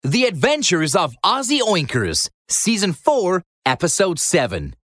The Adventures of Ozzy Oinkers, Season 4, Episode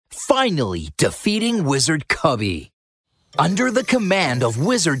 7. Finally defeating Wizard Kubby. Under the command of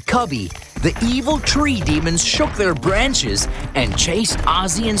Wizard Kubby, the evil tree demons shook their branches and chased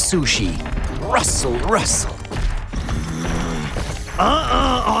Ozzy and Sushi. Rustle, rustle.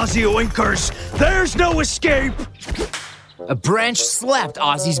 Ozzy Oinkers! There's no escape! A branch slapped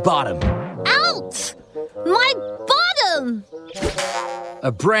Ozzy's bottom. Ouch! My bottom!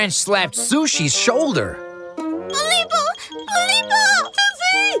 A branch slapped Sushi's shoulder. Lipo!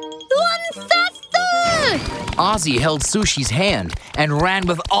 Sushi! Run faster! Ozzy held Sushi's hand and ran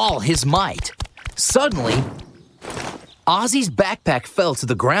with all his might. Suddenly, Ozzy's backpack fell to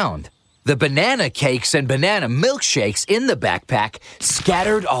the ground. The banana cakes and banana milkshakes in the backpack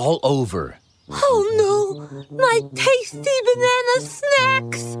scattered all over. Oh no! My tasty banana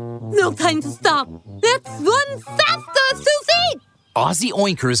snacks! No time to stop! Let's run faster, Sushi! Ozzy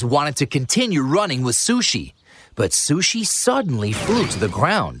Oinkers wanted to continue running with Sushi, but Sushi suddenly flew to the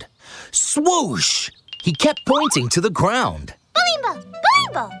ground. Swoosh! He kept pointing to the ground.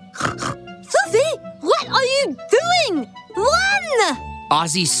 Balimba! Sushi, what are you doing? Run!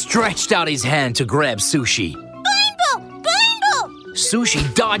 Ozzy stretched out his hand to grab Sushi. Balimba!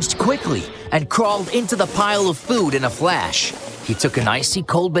 Sushi dodged quickly and crawled into the pile of food in a flash. He took an icy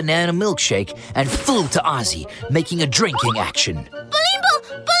cold banana milkshake and flew to Ozzy, making a drinking action. Balimba!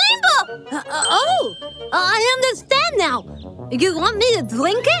 I understand now. You want me to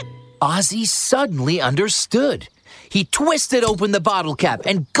drink it? Ozzy suddenly understood. He twisted open the bottle cap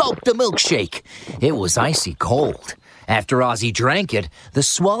and gulped the milkshake. It was icy cold. After Ozzy drank it, the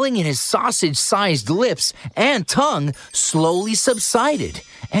swelling in his sausage-sized lips and tongue slowly subsided,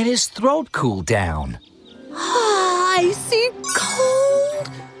 and his throat cooled down. Icy cold.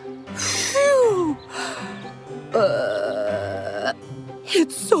 Phew.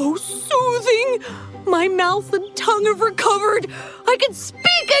 It's so soothing. My mouth and tongue have recovered. I can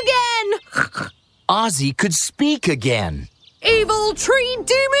speak again. Ozzy could speak again. Evil tree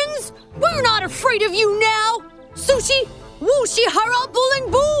demons, we're not afraid of you now. Sushi, wooshi hara bowling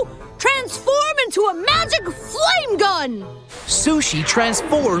boo, transform into a magic flame gun. Sushi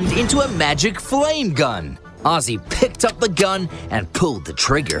transformed into a magic flame gun. Ozzy picked up the gun and pulled the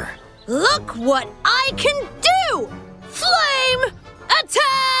trigger. Look what I can do! Flame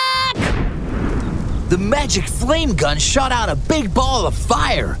attack! The magic flame gun shot out a big ball of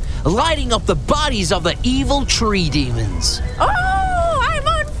fire, lighting up the bodies of the evil tree demons. Oh, I'm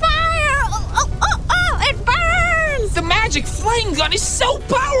on fire! Oh, it burns! The magic flame gun is so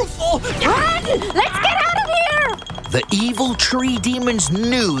powerful! Run! Let's get out of here! The evil tree demons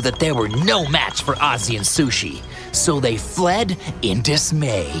knew that they were no match for Ozzy and Sushi, so they fled in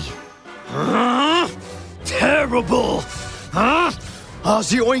dismay. Terrible!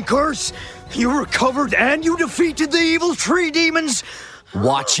 Ozzy Oinkers, you recovered and you defeated the evil tree demons!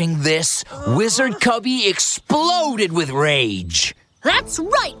 Watching this, Wizard Kubby exploded with rage. That's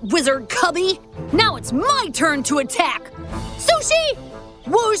right, Wizard Kubby! Now it's my turn to attack! Sushi!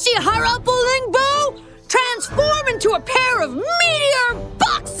 Wooshi hara bowling boo! Transform into a pair of meteor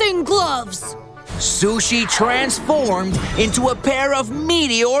boxing gloves! Sushi transformed into a pair of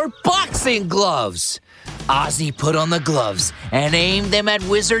meteor boxing gloves. Ozzy put on the gloves and aimed them at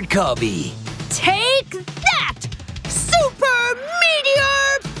Wizard Kubby. Take that! Super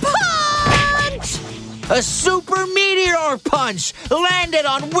Meteor Punch! A super meteor punch landed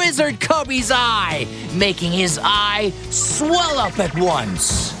on Wizard Kubby's eye, making his eye swell up at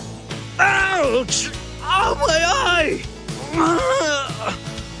once. Ouch! Oh, my eye!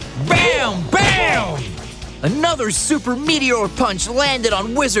 Bam! Bam! Another super meteor punch landed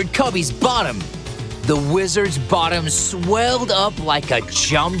on Wizard Kubby's bottom. The wizard's bottom swelled up like a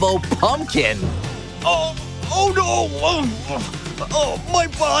jumbo pumpkin. Oh no! Oh, my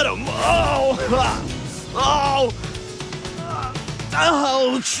bottom! Oh!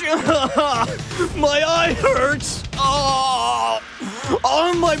 Ouch! My eye hurts!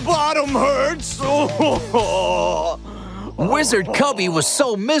 Oh, my bottom hurts! Oh. Wizard Kubby was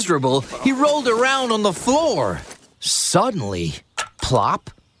so miserable, he rolled around on the floor. Suddenly,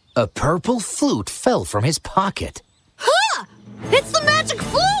 plop, a purple flute fell from his pocket. Ha! It's the magic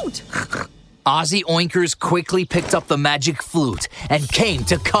flute! Ozzy Oinkers quickly picked up the magic flute and came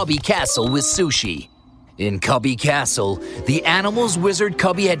to Kubby Castle with Sushi. In Kubby Castle, the animals Wizard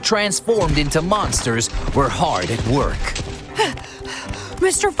Kubby had transformed into monsters were hard at work.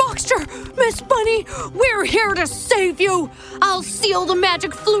 Mr. Foxter, Miss Bunny, we're here to save you. I'll seal the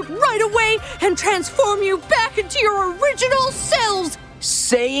magic flute right away and transform you back into your original selves.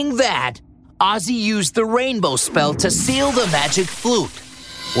 Saying that, Ozzy used the rainbow spell to seal the magic flute.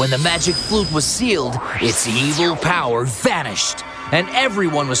 When the magic flute was sealed, its evil power vanished, and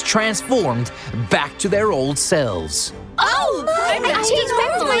everyone was transformed back to their old selves. Oh, I'm again.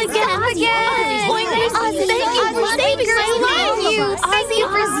 Thank you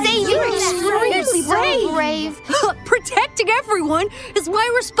for saving me. You're extremely brave. Protecting everyone is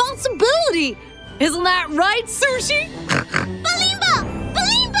my responsibility. Isn't that right, Sushi? Balimba!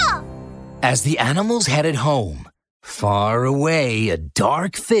 Balimba! As the animals headed home, far away, a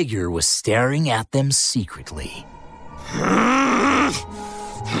dark figure was staring at them secretly.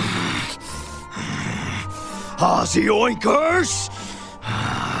 Ozzy Oinkers!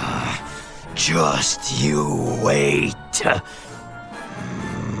 Just you wait.